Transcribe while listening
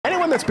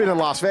that's been in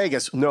Las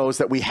Vegas knows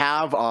that we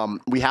have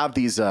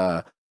these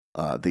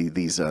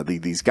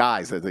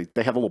guys that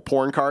they have little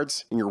porn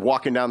cards, and you're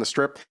walking down the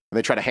strip, and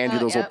they try to hand you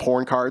those little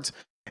porn cards.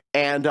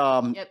 And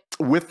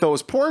with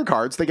those porn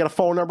cards, they get a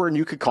phone number, and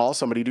you could call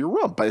somebody to your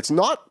room. But it's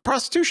not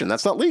prostitution.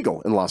 That's not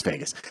legal in Las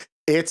Vegas.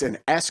 It's an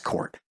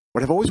escort.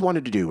 What I've always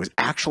wanted to do is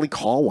actually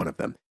call one of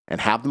them and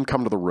have them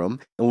come to the room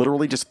and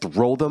literally just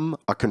throw them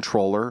a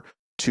controller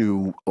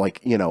to, like,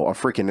 you know, a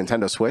freaking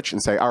Nintendo Switch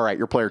and say, all right,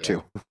 you're player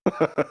 2.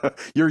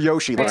 You're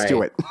Yoshi. Let's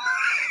do it.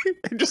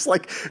 And just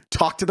like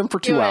talk to them for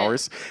 2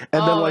 hours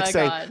and then like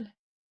say,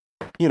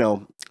 you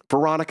know,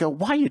 Veronica,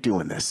 why are you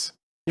doing this?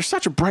 You're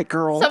such a bright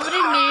girl.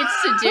 Somebody needs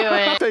to do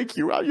it. Thank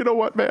you. You know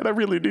what, man? I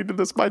really needed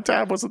this. My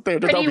tab wasn't there.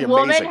 Pretty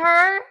Woman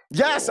her?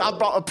 Yes, I've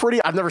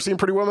never seen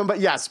Pretty Woman, but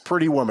yes,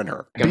 Pretty Woman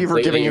her.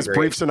 Beaver giving his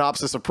brief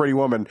synopsis of Pretty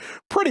Woman.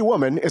 Pretty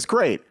Woman is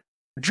great.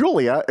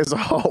 Julia is a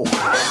hoe.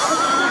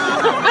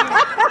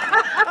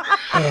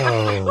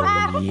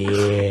 Oh,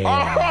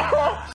 yeah.